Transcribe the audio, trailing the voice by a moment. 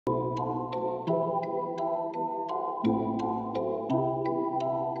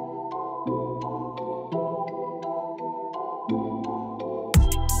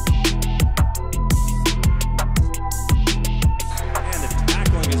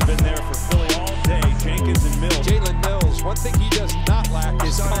One thing he does not lack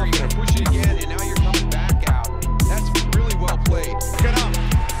is confidence. You're going to push it again, and now you're coming back out. That's really well played. Get up.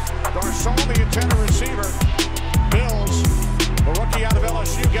 Garcon, the intended receiver. Mills, the rookie out of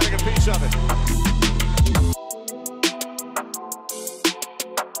LSU, getting a piece of it.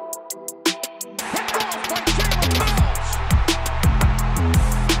 Picked off by Jalen Mills.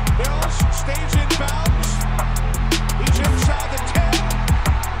 Mills stays in bounds. He's inside the 10.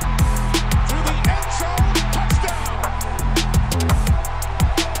 To the end zone. Touchdown.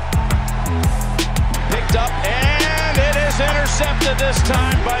 Picked up, and it is intercepted this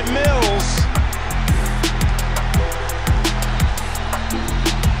time by Mills.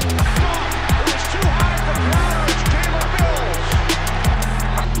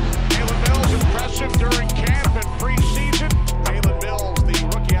 During camp and preseason, Jalen Mills, the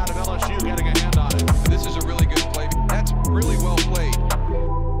rookie out of LSU, getting a hand on it. This is a really good play. That's really well played.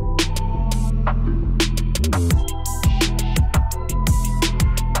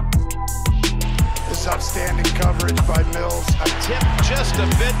 This outstanding coverage by Mills. A tip just a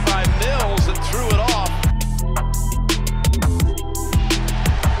bit by Mills that threw it off.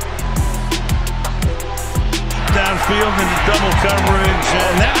 Downfield into double coverage,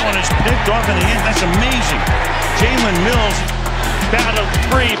 and that one is picked off in the end. That's amazing. Jalen Mills. Battle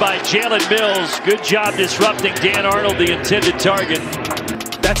free by Jalen Mills. Good job disrupting Dan Arnold, the intended target.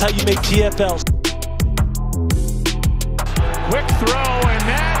 That's how you make TFLs. Quick throw, and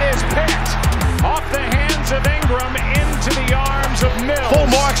that is picked off the hands of Ingram into the arms of Mills. Full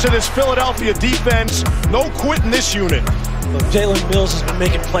marks of this Philadelphia defense. No quit in this unit. Jalen Mills has been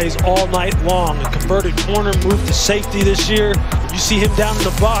making plays all night long. A converted corner, moved to safety this year. You see him down in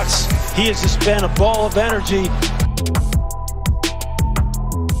the box. He has just been a ball of energy.